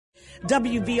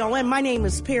WVON. My name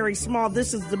is Perri Small.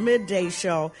 This is the Midday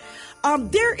Show.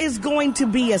 There is going to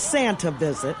be a Santa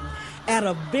visit at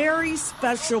a very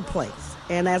special place.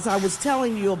 And as I was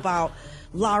telling you about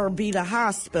Rabida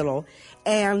Hospital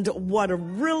and what a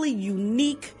really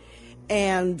unique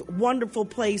and wonderful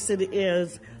place it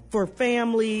is for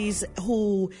families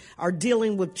who are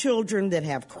dealing with children that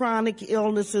have chronic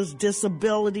illnesses,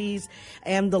 disabilities,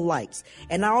 and the likes.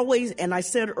 And I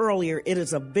said earlier, it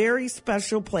is a very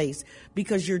special place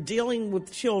because you're dealing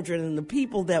with children, and the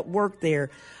people that work there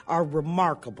are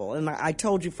remarkable. And I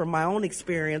told you from my own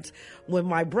experience when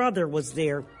my brother was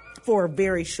there for a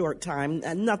very short time,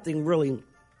 and nothing really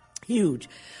huge,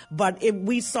 but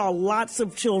we saw lots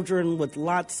of children with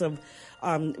lots of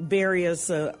various,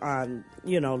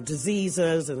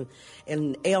 diseases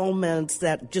and ailments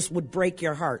that just would break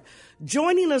your heart.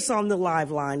 Joining us on the live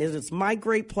line, it is my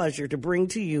great pleasure to bring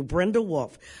to you Brenda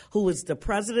Wolf, who is the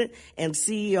president and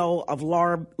CEO of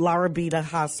Rabida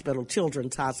Hospital,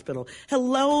 Children's Hospital.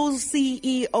 Hello,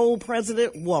 CEO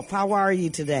President Wolf. How are you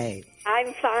today?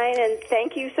 I'm fine, and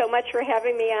thank you so much for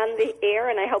having me on the air,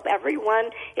 and I hope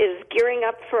everyone is gearing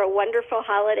up for a wonderful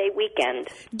holiday weekend.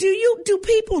 Do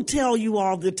people tell you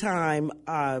all the time,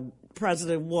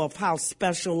 President Wolf, how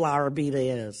special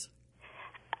Rabida is?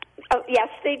 Oh, yes,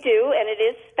 they do, and it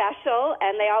is special,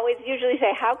 and they always usually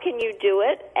say, how can you do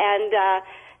it? And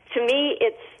to me,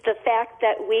 it's the fact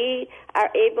that we are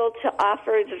able to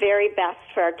offer the very best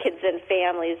for our kids and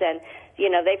families, and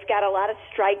they've got a lot of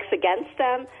strikes against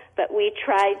them, but we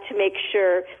try to make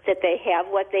sure that they have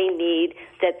what they need,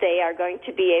 that they are going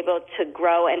to be able to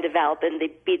grow and develop and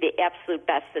be the absolute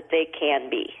best that they can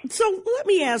be. So let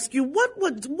me ask you, what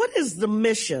is the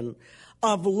mission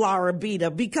of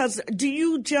Rabida? Because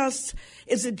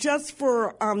is it just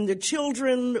for the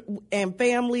children and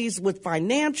families with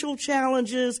financial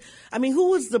challenges? I mean,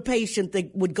 who is the patient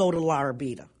that would go to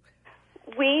Rabida?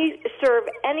 We serve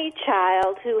any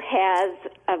child who has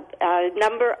a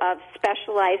number of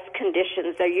specialized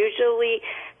conditions. They're usually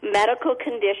medical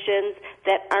conditions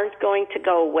that aren't going to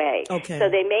go away. Okay. So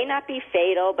they may not be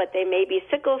fatal, but they may be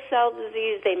sickle cell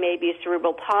disease, they may be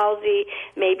cerebral palsy,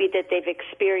 maybe that they've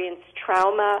experienced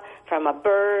trauma from a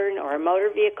burn or a motor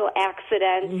vehicle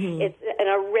accident. Mm-hmm. It's an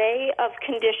array of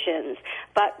conditions,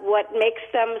 but what makes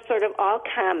them sort of all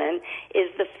common is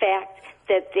the fact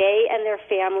that they and their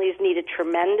families need a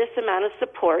tremendous amount of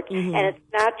support, mm-hmm. and it's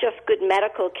not just good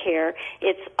medical care,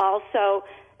 it's also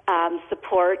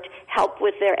support, help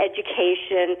with their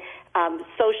education,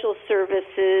 social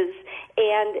services,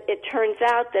 and it turns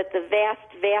out that the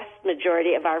vast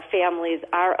majority of our families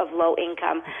are of low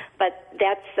income, but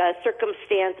that's a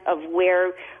circumstance of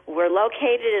where we're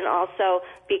located and also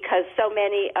because so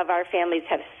many of our families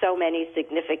have so many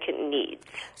significant needs.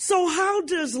 So how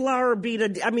does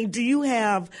Rabida, do you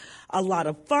have a lot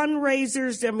of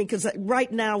fundraisers? Because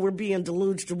right now we're being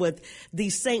deluged with the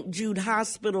St. Jude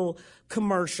Hospital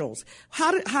commercials.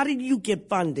 How do you get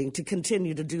funding to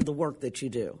continue to do the work that you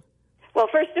do? Well,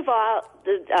 first of all,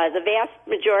 the vast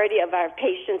majority of our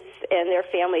patients and their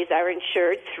families are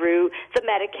insured through the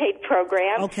Medicaid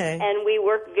program. Okay. And we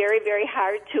work very, very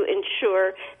hard to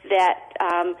ensure that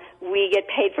we get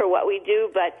paid for what we do,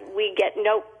 but we get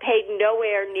paid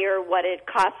nowhere near what it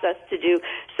costs us to do.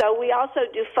 So we also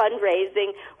do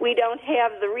fundraising. We don't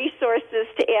have the resources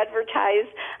to advertise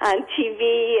on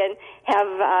TV and have,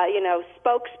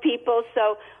 spokespeople.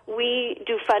 So we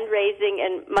do fundraising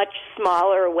in much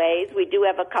smaller ways. We do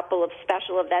have a couple of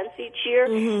special events each year,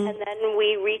 mm-hmm. and then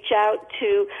we reach out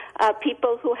to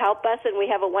people who help us, and we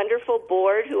have a wonderful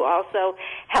board who also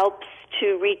helps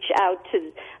to reach out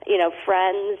to,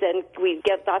 friends, and we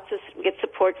get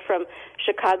support from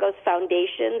Chicago's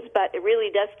foundations, but it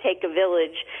really does take a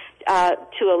village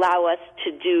to allow us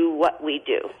to do what we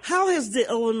do. How has the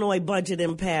Illinois budget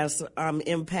impasse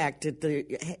impacted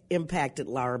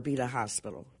Rabida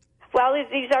Hospital? Well,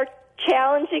 these are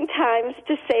challenging times,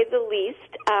 to say the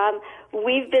least.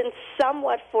 We've been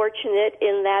somewhat fortunate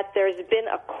in that there's been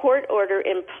a court order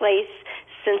in place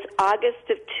since August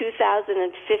of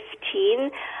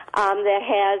 2015 that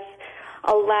has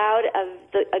allowed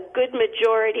a good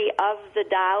majority of the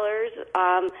dollars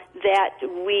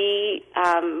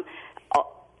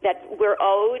that we're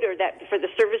owed, or that for the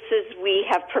services we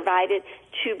have provided,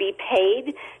 to be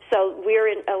paid. So we're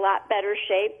in a lot better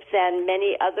shape than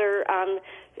many other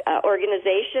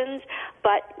organizations,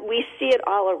 but we see it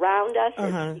all around us,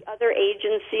 uh-huh. and the other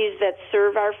agencies that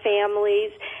serve our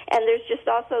families, and there's just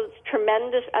also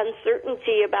tremendous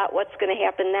uncertainty about what's going to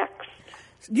happen next.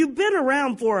 You've been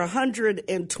around for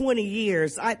 120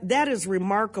 years. That is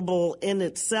remarkable in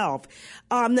itself.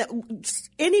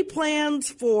 Any plans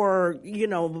for,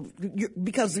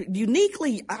 because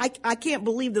uniquely, I can't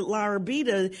believe that La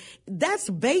Rabida, that's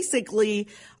basically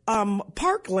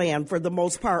parkland for the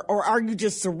most part, or are you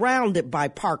just surrounded by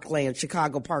parkland,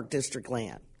 Chicago Park District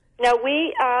land? No,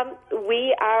 we are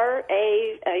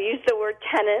I use the word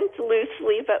tenant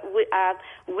loosely, but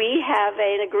we have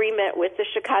an agreement with the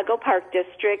Chicago Park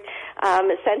District.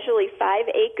 Essentially 5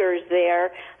 acres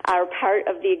there are part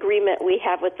of the agreement we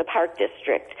have with the Park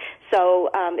District.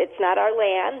 So it's not our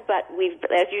land, but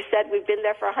as you said, we've been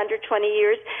there for 120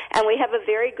 years, and we have a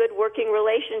very good working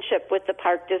relationship with the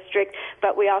Park District,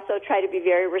 but we also try to be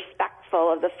very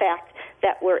respectful of the fact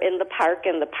that we're in the park,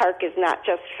 and the park is not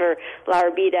just for La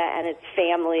Rabida and its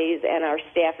families and our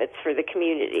staff, it's for the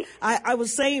community. I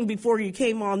was saying before you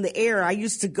came on the air, I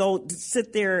used to go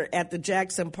sit there at the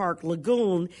Jackson Park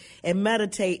Lagoon and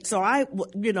meditate, so I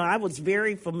was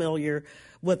very familiar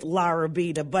with La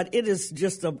Rabida, but it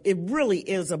really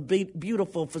is a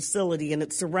beautiful facility, and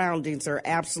its surroundings are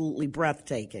absolutely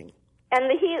breathtaking. And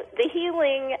the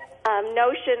healing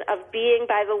notion of being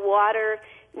by the water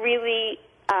really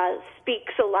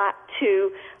speaks a lot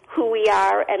to who we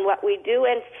are and what we do.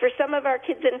 And for some of our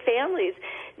kids and families,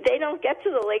 they don't get to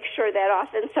the lakeshore that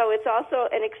often, so it's also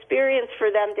an experience for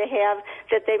them to have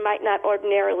that they might not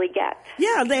ordinarily get.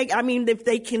 Yeah, if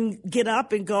they can get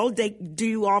up and go, do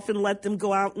you often let them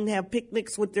go out and have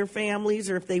picnics with their families,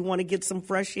 or if they want to get some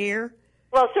fresh air?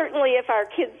 Well, certainly if our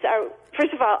kids are,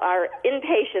 first of all, our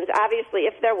inpatients, obviously,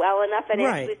 if they're well enough, and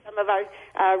actually some of our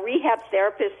rehab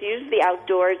therapists use the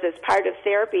outdoors as part of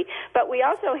therapy, but we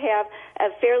also have a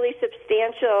fairly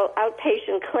substantial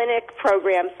outpatient clinic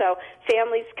program, so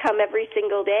families come every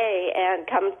single day and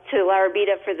come to La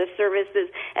Rabida for the services,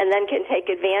 and then can take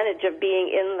advantage of being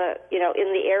in the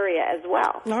area as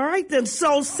well. All right, then.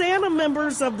 So Santa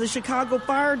members of the Chicago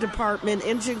Fire Department,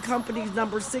 Engine Company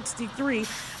number 63,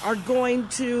 are going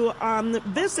to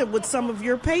visit with some of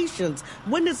your patients.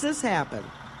 When does this happen?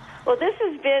 Well, this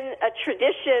has been a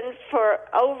tradition for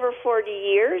over 40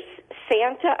 years.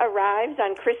 Santa arrives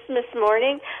on Christmas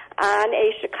morning on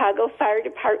a Chicago Fire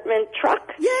Department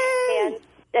truck. Yay!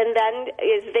 And then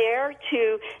is there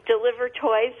to deliver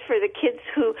toys for the kids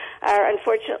who are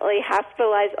unfortunately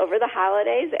hospitalized over the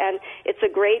holidays. And it's a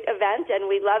great event, and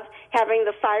we love having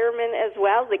the firemen as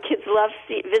well. The kids love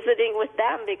visiting with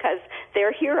them because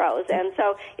they're heroes. And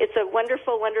so it's a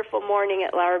wonderful, wonderful morning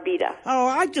at La Rabida. Oh,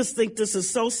 I just think this is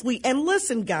so sweet. And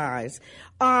listen, guys,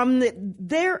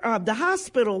 the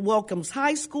hospital welcomes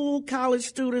high school, college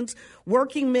students,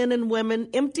 working men and women,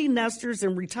 empty nesters,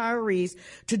 and retirees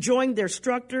to join their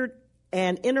structured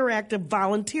and interactive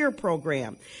volunteer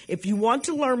program. If you want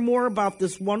to learn more about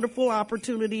this wonderful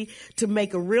opportunity to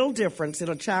make a real difference in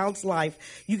a child's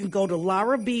life, you can go to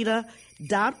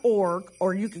larabida.org,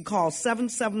 or you can call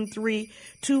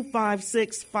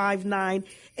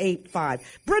 773-256-5985.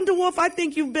 Brenda Wolf, I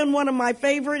think you've been one of my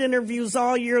favorite interviews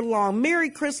all year long.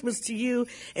 Merry Christmas to you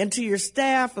and to your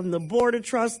staff and the Board of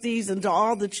Trustees and to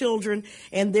all the children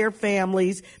and their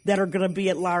families that are going to be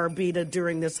at La Rabida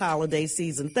during this holiday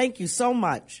season. Thank you so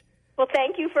much. Well,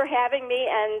 thank you for having me,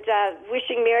 and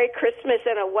wishing Merry Christmas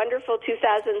and a wonderful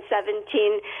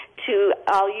 2017 to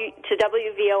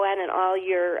WVON and all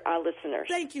your listeners.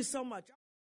 Thank you so much.